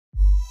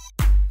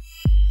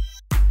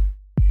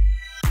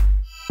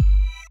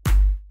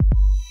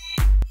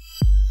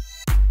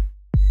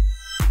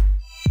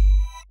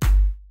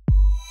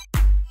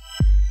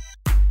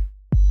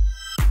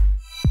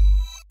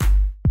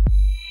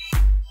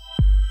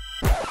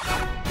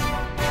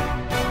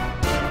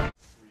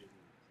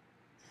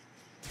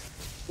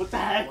What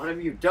the heck? What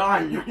have you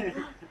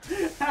done?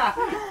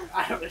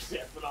 I have a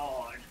ship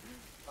on.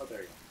 Oh,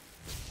 there you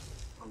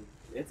go.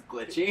 It's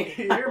glitchy.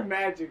 Your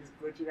magic's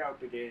glitching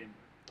out the game.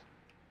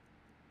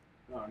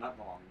 No, not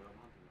the longbow.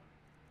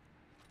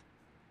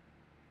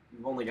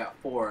 You've only got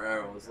 4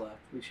 arrows left.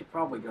 We should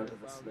probably go to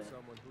the smith.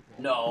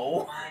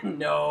 No,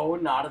 no,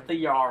 not at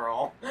the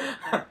Jarl.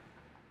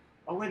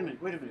 Oh, wait a minute.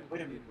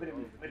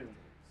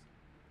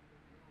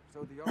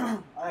 So the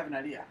Jarl. I have an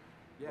idea.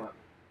 Yeah. What?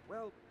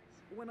 Well,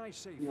 when I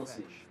say You'll fetch,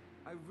 see.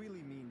 I really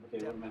mean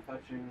Okay, what depth. am I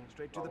fetching?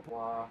 Straight to Blah, the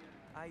blah,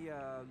 I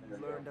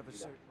blah. learned of a Do that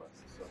certain. quest,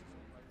 so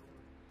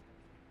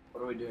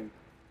What are we doing?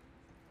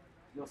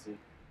 you'll see.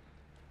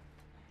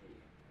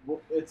 Well,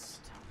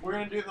 we're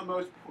gonna do the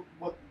most.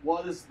 What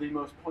was the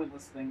most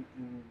pointless thing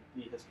in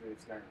the history of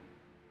Skyrim,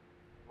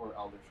 or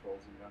Elder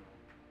Scrolls in general?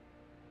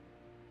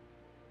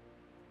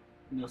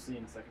 And you'll see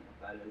in a second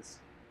what that is.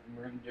 And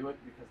we're gonna do it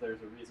because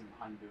there's a reason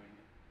behind doing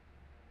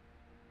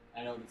it.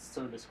 I know it's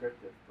so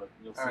descriptive, but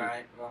you'll see.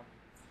 Alright, well.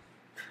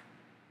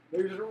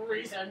 There's a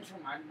reason to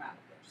my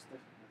madness.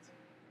 That's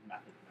a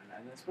method to my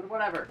madness, but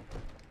whatever.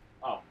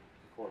 Oh,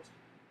 of course.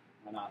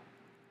 Why not?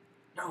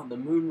 No, the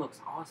moon looks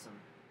awesome.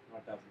 No,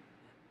 it doesn't.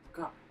 Look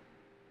up.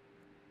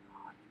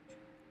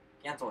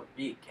 Cancel it.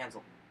 B.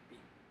 Cancel. B.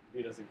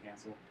 B doesn't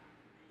cancel.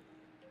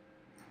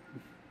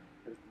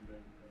 The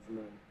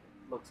moon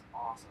looks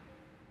awesome.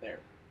 There.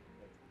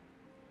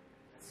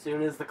 As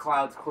soon as the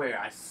clouds clear,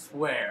 I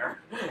swear,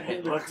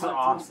 it The looks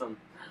clouds- awesome.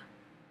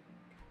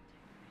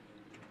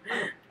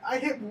 I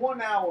hit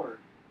 1 hour.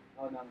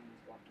 Oh, no,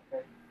 it's one.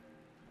 Okay.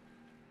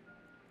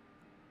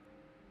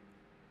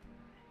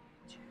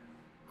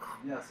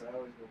 Yes, I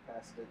always go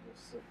past it.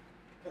 Just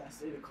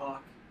past 8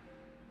 o'clock.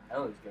 I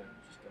always go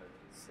just go to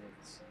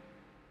 6.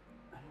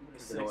 I don't go to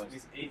Is it 6 always-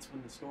 because 8's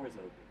when the store's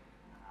open.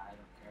 I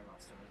don't care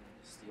about stores. I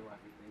just steal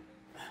everything.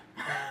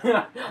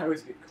 I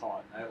always get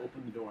caught. I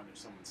open the door and there's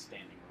someone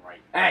standing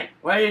right. Hey,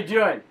 what are you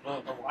doing?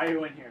 Oh, why are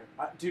you in here?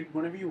 Dude,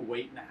 whenever you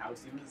wait in the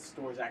house, even if the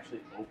store's actually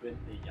open,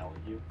 they yell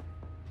at you.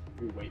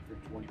 You wait for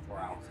 24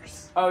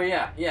 hours. Oh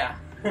yeah, yeah.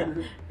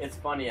 It's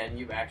funny, and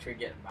you actually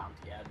get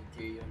bounty added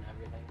to you and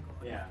everything.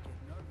 Yeah.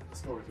 The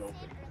store's open.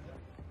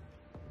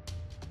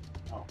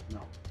 Oh,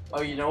 no.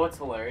 Oh, you know what's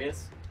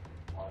hilarious?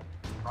 What?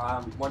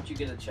 Once you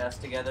get a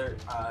chest together,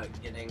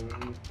 getting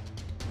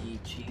the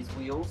cheese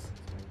wheels,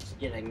 just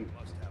getting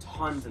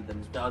tons of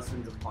them,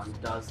 dozens upon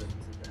dozens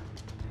of them,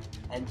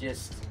 and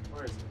just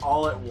Where is it?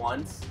 all at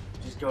once,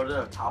 just go to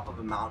the top of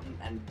a mountain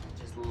and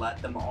just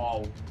let them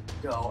all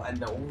go, and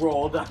they'll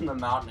roll down the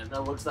mountain, and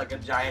it looks like a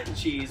giant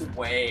cheese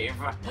wave.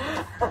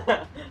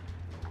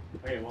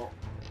 Okay, well,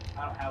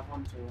 I don't have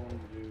one, so we're going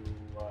to do,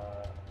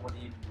 What are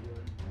you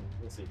doing?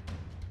 we'll see.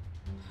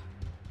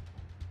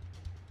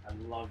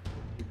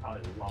 You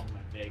probably love my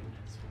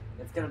vagueness.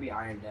 It's gonna be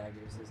iron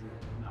daggers, isn't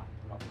it? No,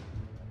 probably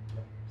not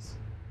daggers.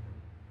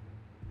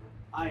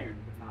 Iron,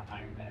 but not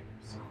iron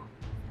daggers.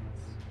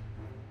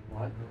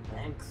 What?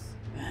 Thanks.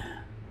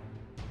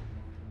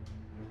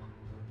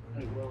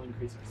 It will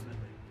increase our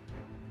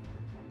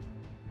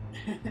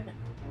smithing.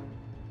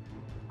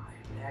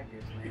 Iron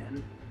daggers,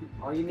 man.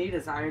 All you need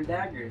is iron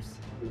daggers.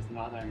 It's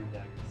not iron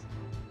daggers.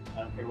 I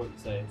don't care what you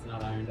say, it's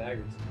not iron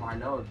daggers. Well, I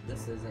know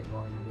this isn't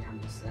going to be. I'm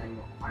just saying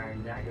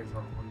iron daggers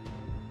are.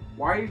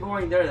 Why are you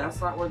going there?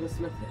 That's not where the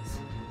smith is.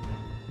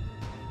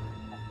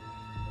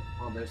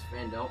 Well, there's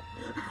Fandel.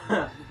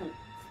 No,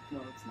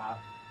 it's not.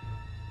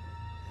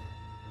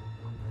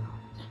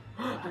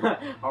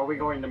 Are we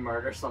going to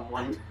murder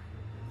someone?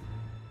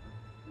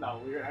 No,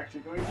 we're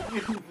actually going to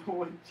use the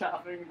wood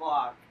chopping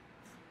block.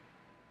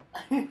 I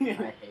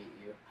hate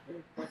you.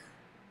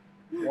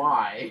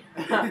 Why?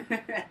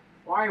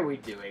 Why are we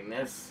doing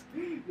this?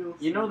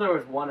 You know there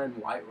was one in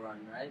Whiterun,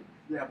 right?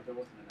 Yeah, but there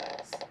wasn't an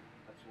axe.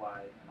 That's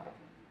why I don't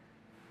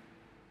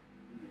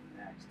need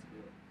an axe to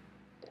do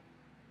it.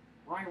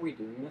 Why are we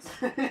doing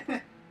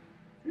this?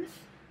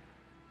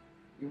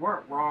 You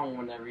weren't wrong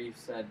whenever you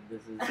said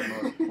this is the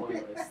most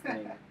pointless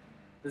thing.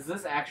 Does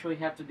this actually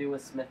have to do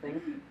with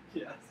smithing?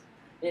 Yes.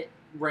 It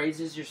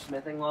raises your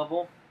smithing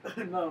level?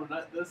 No,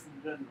 not this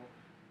in general.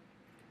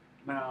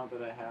 Now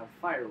that I have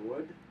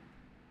firewood.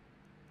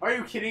 Are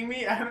you kidding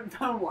me? I haven't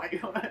done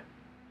whitewood.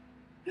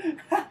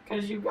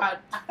 Because you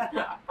got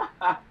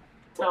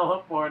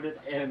teleported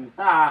in.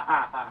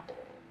 I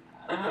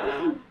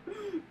I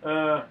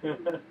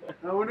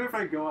wonder if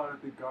I go out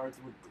and the guards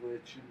would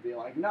glitch and be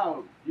like,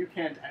 no, you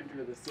can't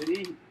enter the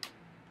city.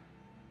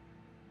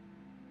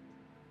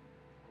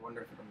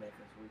 wonder if it'll make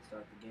us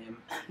restart the game.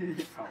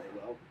 Probably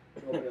will.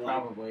 It'll be like,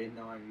 Probably,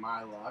 knowing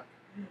my luck.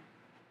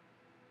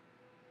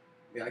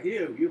 be like,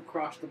 you've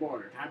crossed the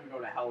border. Time to go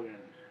to Helgen.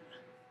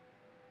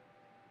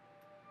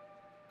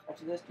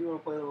 After this, do you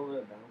want to play a little bit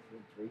of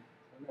Battlefield 3?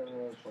 I've never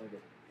really played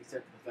it.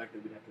 Except for the fact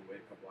that we'd have to wait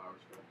a couple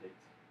hours for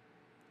updates.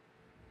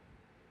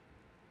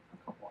 A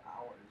couple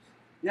hours.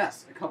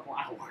 Yes, a couple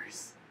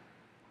hours.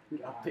 The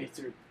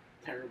updates are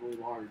terribly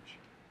large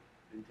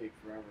and take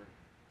forever.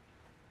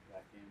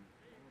 That game.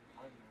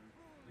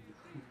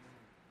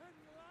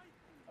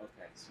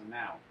 Okay, so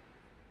now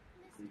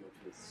you go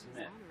to the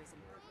smith.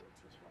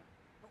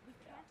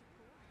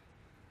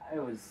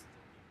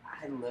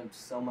 I lived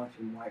so much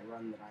in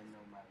Whiterun that I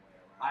know my way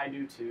around. I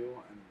do too.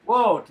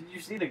 Whoa! Did you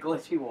see the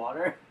glitchy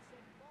water?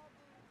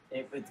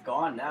 It's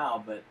gone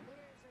now, but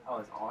that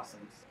was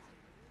awesome.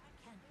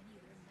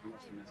 I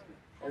must have missed it.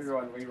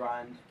 Everyone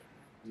rewind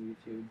on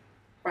YouTube.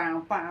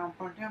 Yeah.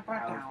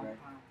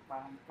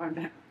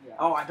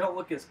 Oh, I don't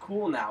look as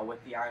cool now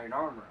with the iron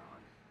armor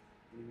on.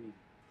 What do you mean?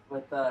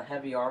 With the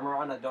heavy armor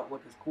on, I don't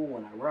look as cool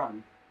when I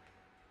run.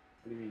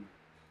 What do you mean?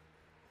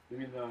 You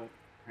mean the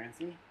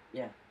Prancy?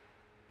 Yeah.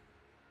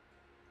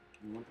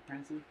 You want the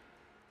Prancy?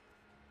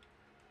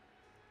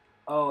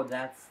 Oh,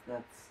 that's...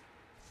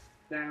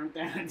 Down,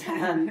 down,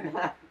 down.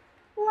 Yeah,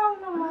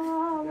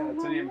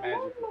 it's only a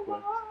magic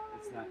equipped.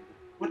 It's not.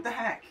 What the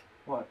heck?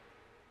 What?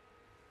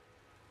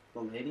 The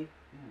lady?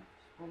 Yeah.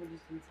 She's probably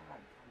just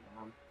inside.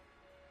 Come on.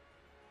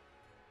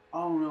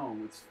 Oh no,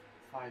 it's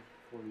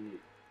 5:48.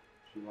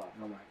 She left.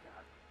 Oh my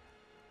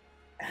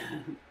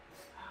god.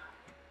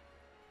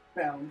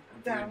 Down,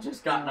 down. You've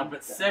just gotten up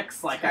at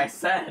 6, like I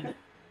said.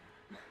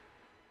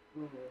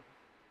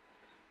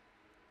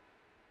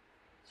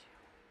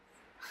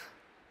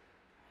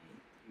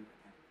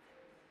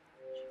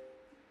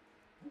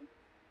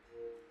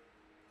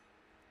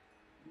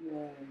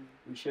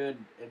 We should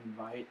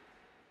invite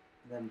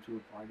them to a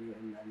party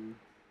and then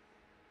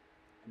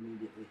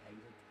immediately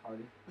exit the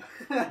party.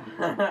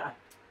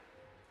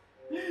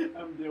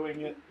 I'm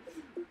doing it.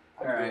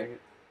 I'm Alright. doing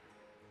it.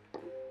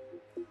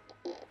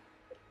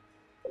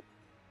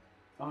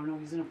 Oh no,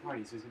 he's in a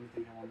party, so he's gonna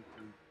think I want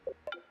to.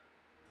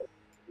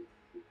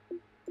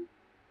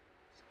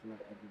 Just let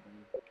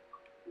everybody.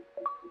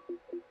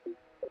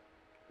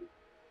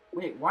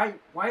 Wait,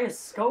 why is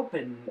Scope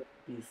in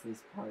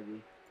Beasley's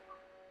party?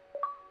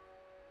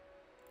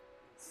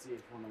 Let's see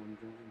if one of them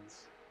joins.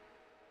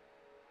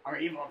 Our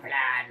evil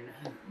plan!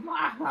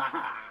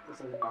 This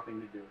has nothing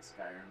to do with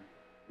Skyrim.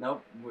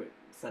 Nope,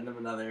 send him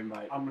another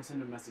invite. I'm gonna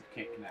send a message,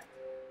 can't connect.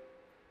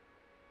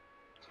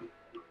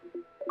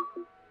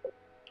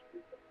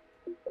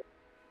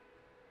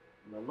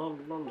 La, la,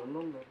 la, la, la, la,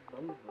 la.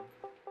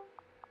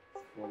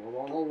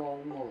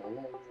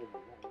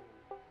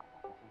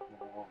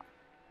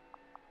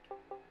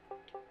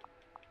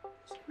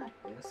 Just like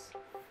this.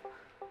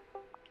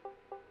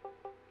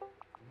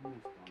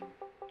 Almost done.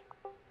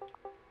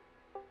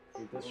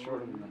 With this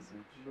short of a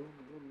message.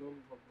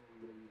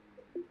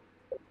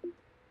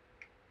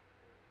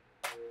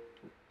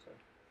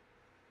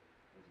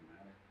 Doesn't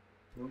matter.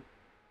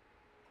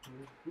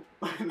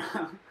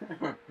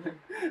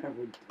 I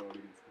would throw it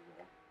against the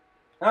wall.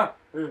 Ah!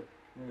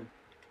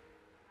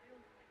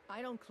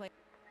 I don't claim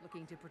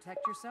looking to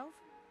protect yourself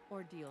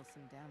or deal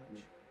some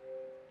damage.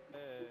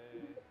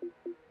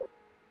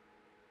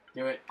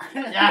 Do it.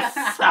 Yes!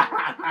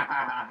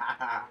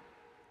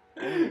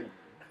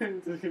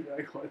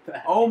 Like, what the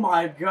heck? Oh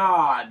my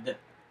god!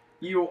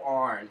 You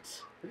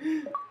aren't.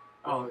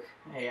 Oh,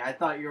 hey, I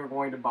thought you were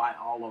going to buy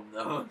all of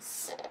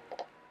those.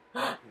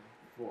 4.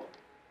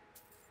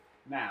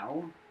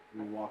 Now,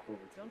 we walk over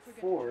to Don't the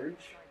forget forge, to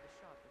try the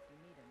shop if you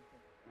need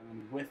anything.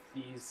 and with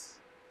these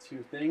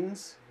 2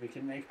 things, we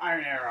can make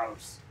iron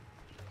arrows.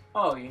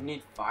 Oh, you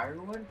need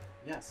firewood?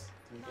 Yes,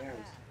 to make Not arrows.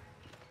 bad.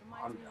 I'm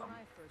Reminds me when dumb. I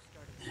first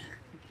started.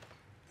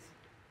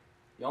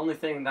 The only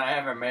thing that I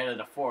ever made at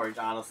a forge,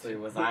 honestly,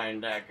 was iron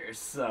daggers,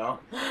 so...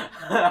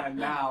 And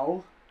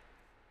now,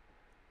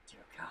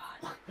 Dear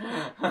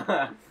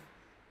God.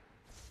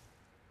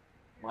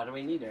 Why do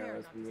we need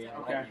arrows when we have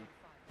Okay. lightning?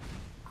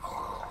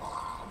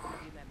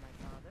 Have you met my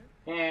father?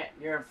 Yeah,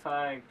 you're a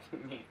pug.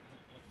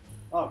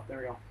 oh, there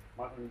we go.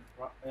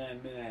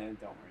 And don't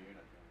worry, you're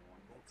not the only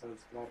one. So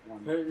it's got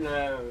one. No,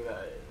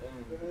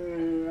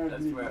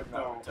 that's where I'm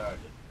not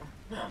retarded.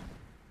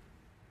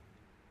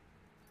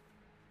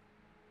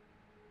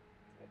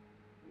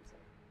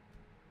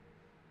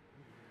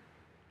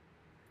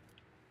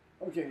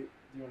 Okay, do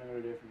you want to go to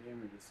a different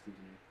game or just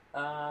continue?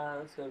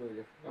 Let's go to a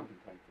different I've one. been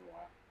playing for a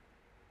while.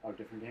 Oh,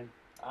 different game?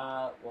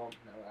 Well,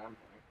 no, I'm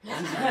playing.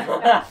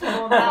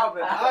 Well, now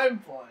that I'm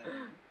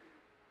playing.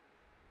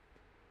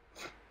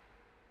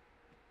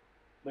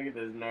 Look at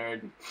this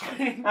nerd.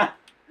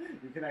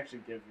 You can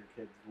actually give your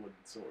kids wooden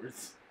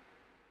swords.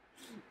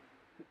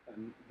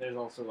 And there's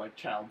also like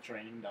child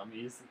training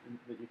dummies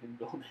that you can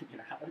build in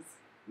your house.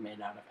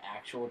 Made out of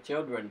actual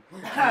children.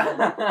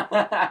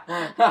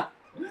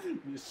 You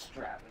just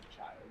strap a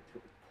child to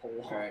a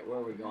pole. Alright, where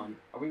are we going?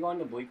 Are we going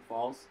to Bleak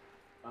Falls?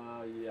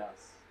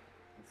 Yes.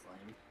 That's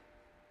lame.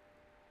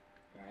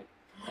 Alright.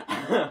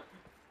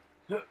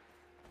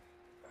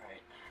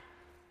 Alright.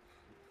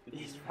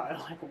 He's probably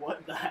like, what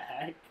the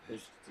heck?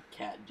 There's just a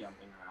cat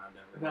jumping around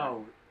everywhere.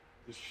 No,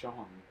 just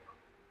Sean.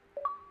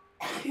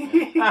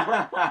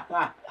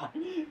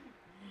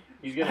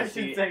 He's gonna I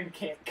see. should say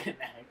can't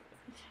connect.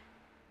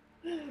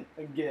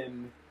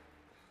 Again.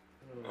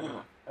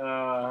 I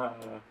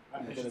I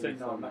should say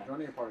no, I'm not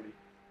joining your party.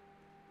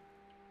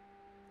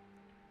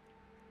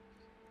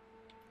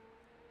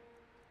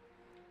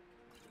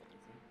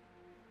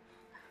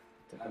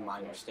 Took a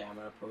minor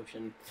stamina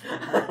potion.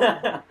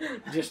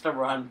 Just to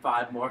run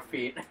 5 more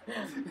feet.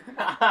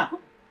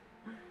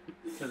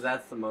 Because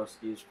that's the most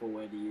useful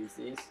way to use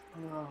these.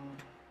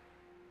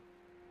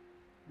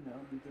 No,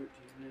 in 13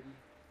 maybe.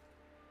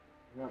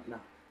 No,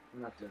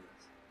 we're not doing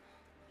this.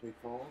 3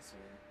 falls,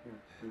 or Yeah,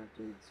 we're not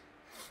doing this.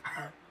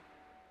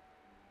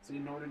 so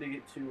in order to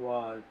get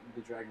to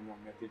the dragon realm,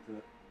 you have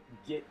to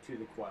get to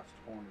the quest.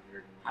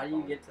 How do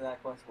you get to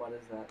that quest? What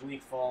is that?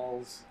 Bleak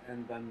Falls,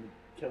 and then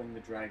killing the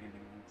dragon, and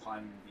then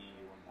climbing the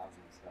 1,000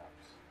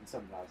 steps and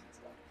 7,000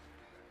 steps.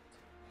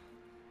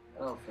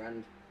 Hello,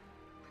 friend.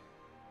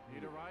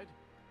 Need a ride?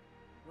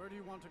 Where do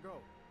you want to go?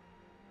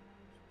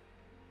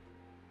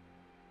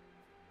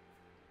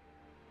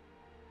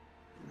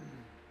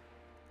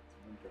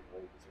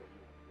 Winterhold is what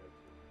you want to go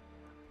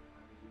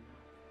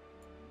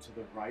to. To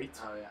the right.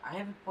 Oh yeah, I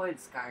haven't played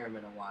Skyrim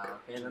in a while.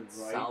 Okay, To the that's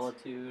right.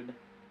 Solitude.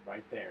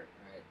 Right there.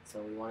 Right,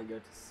 so we want to go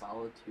to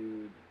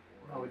Solitude.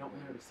 No, we don't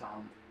want to go to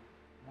Solitude.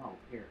 No,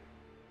 here.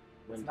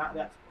 It's Wind not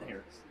that. Town's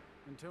Here. closest.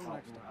 Until Oh,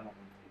 next no, I time. don't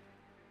want to.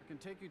 I can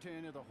take you to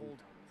any of the Wind hold.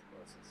 Town's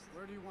closest.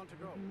 Where do you want to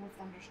go? Maybe more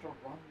Thunderstorm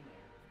run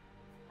there.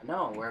 I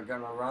know, we're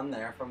gonna run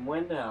there from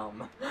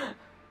Windhelm. At least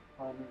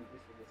we'll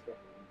discover it.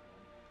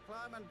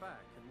 Climb and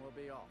back, and we'll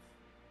be off.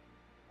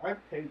 I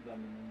paid them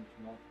and then it's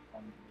not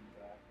coming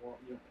back. Well,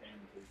 you're paying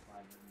to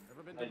climb in.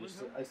 Ever been to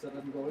Windhelm? I said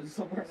I'm going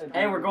somewhere. And I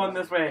Hey, didn't we're going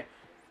go. this way.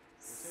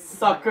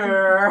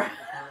 Sucker!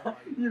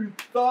 You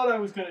thought I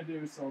was gonna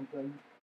do something.